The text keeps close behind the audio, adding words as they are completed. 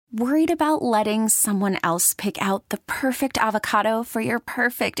Worried about letting someone else pick out the perfect avocado for your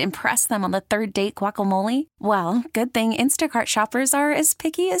perfect impress them on the third date guacamole? Well, good thing Instacart shoppers are as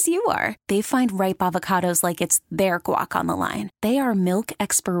picky as you are. They find ripe avocados like it's their guac on the line. They are milk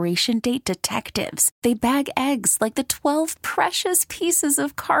expiration date detectives. They bag eggs like the 12 precious pieces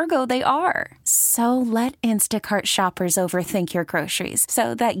of cargo they are. So let Instacart shoppers overthink your groceries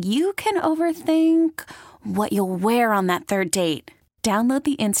so that you can overthink what you'll wear on that third date. Download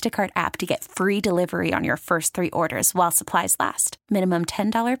the Instacart app to get free delivery on your first 3 orders while supplies last. Minimum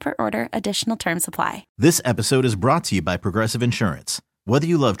 $10 per order. Additional terms apply. This episode is brought to you by Progressive Insurance. Whether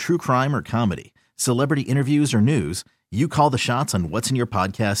you love true crime or comedy, celebrity interviews or news, you call the shots on what's in your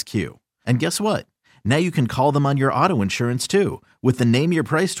podcast queue. And guess what? Now you can call them on your auto insurance too with the Name Your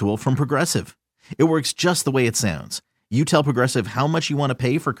Price tool from Progressive. It works just the way it sounds. You tell Progressive how much you want to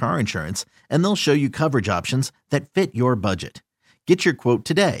pay for car insurance, and they'll show you coverage options that fit your budget. Get your quote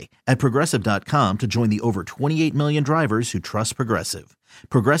today at Progressive.com to join the over 28 million drivers who trust Progressive.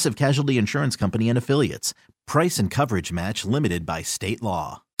 Progressive Casualty Insurance Company and Affiliates. Price and coverage match limited by state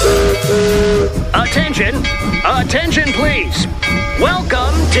law. Attention! Attention, please!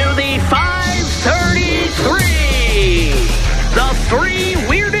 Welcome to the 533! The 3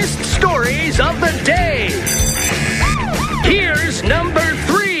 weirdest stories of the day. Here's number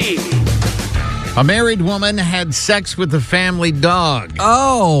 3. A married woman had sex with the family dog.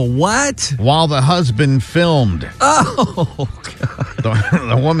 Oh, what? While the husband filmed. Oh, God.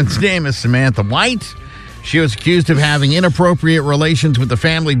 The woman's name is Samantha White. She was accused of having inappropriate relations with the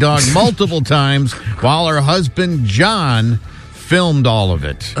family dog multiple times while her husband, John, filmed all of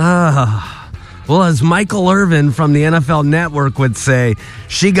it. Well, as Michael Irvin from the NFL Network would say,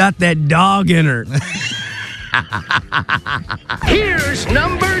 she got that dog in her. Here's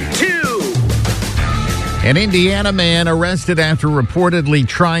number 2. An Indiana man arrested after reportedly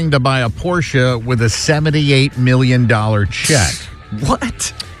trying to buy a Porsche with a $78 million check.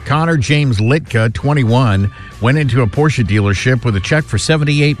 What? Connor James Litka, 21, went into a Porsche dealership with a check for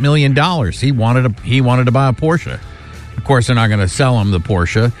 $78 million. He wanted to buy a Porsche. Of course, they're not going to sell him the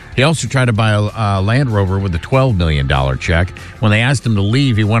Porsche. He also tried to buy a Land Rover with a $12 million check. When they asked him to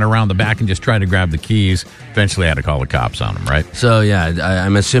leave, he went around the back and just tried to grab the keys. Eventually had to call the cops on him, right? So, yeah,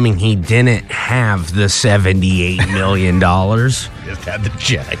 I'm assuming he didn't have the $78 million. Just had the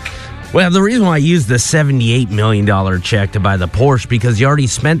check. Well, the reason why I used the $78 million check to buy the Porsche because you already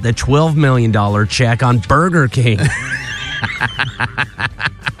spent the $12 million check on Burger King.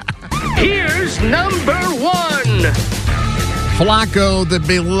 Here's number 1. Flacco, the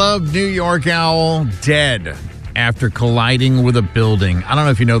beloved New York Owl, dead after colliding with a building. I don't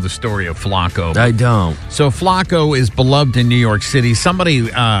know if you know the story of Flacco. I don't. So Flacco is beloved in New York City. Somebody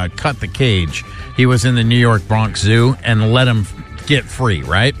cut the cage. He was in the New York Bronx Zoo and let him get free,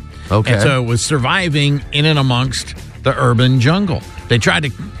 right? Okay. And so it was surviving in and amongst the urban jungle. They tried to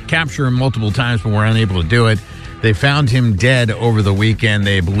capture him multiple times, but were unable to do it. They found him dead over the weekend.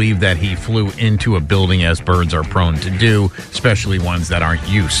 They believe that he flew into a building, as birds are prone to do, especially ones that aren't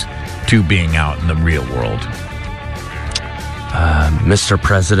used to being out in the real world. Mr.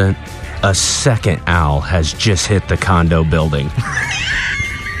 President, a second owl has just hit the condo building.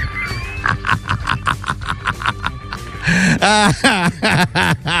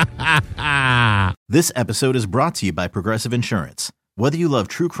 This episode is brought to you by Progressive Insurance. Whether you love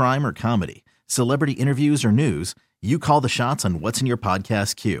true crime or comedy, celebrity interviews or news, you call the shots on what's in your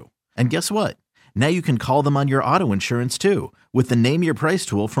podcast queue. And guess what? Now you can call them on your auto insurance too with the Name Your Price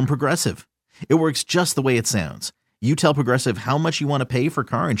tool from Progressive. It works just the way it sounds. You tell Progressive how much you want to pay for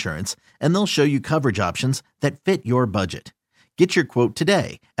car insurance, and they'll show you coverage options that fit your budget. Get your quote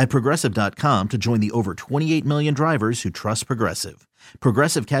today at Progressive.com to join the over 28 million drivers who trust Progressive.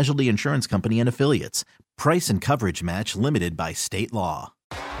 Progressive Casualty Insurance Company and Affiliates. Price and coverage match limited by state law.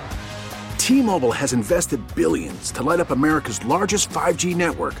 T-Mobile has invested billions to light up America's largest 5G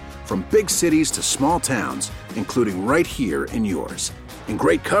network, from big cities to small towns, including right here in yours. And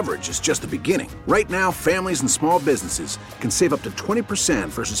great coverage is just the beginning. Right now, families and small businesses can save up to 20%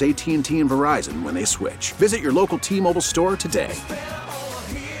 versus AT&T and Verizon when they switch. Visit your local T-Mobile store today.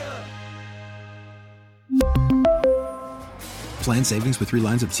 Plan savings with 3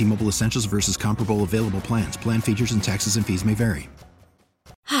 lines of T-Mobile Essentials versus comparable available plans. Plan features and taxes and fees may vary.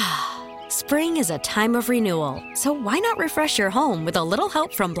 Spring is a time of renewal, so why not refresh your home with a little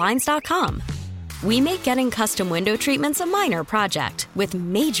help from Blinds.com? We make getting custom window treatments a minor project with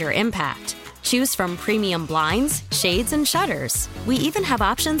major impact. Choose from premium blinds, shades, and shutters. We even have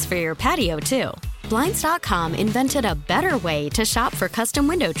options for your patio, too. Blinds.com invented a better way to shop for custom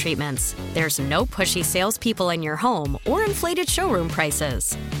window treatments. There's no pushy salespeople in your home or inflated showroom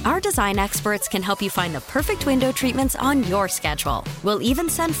prices. Our design experts can help you find the perfect window treatments on your schedule. We'll even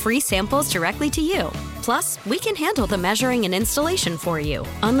send free samples directly to you. Plus, we can handle the measuring and installation for you.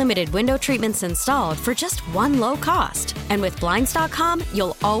 Unlimited window treatments installed for just one low cost. And with Blinds.com,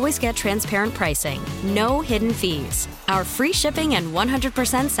 you'll always get transparent pricing. No hidden fees. Our free shipping and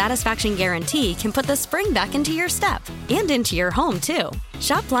 100% satisfaction guarantee can put the spring back into your step and into your home, too.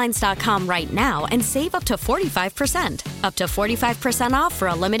 Shop Blinds.com right now and save up to 45%. Up to 45% off for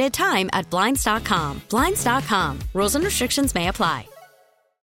a limited time at Blinds.com. Blinds.com. Rules and restrictions may apply.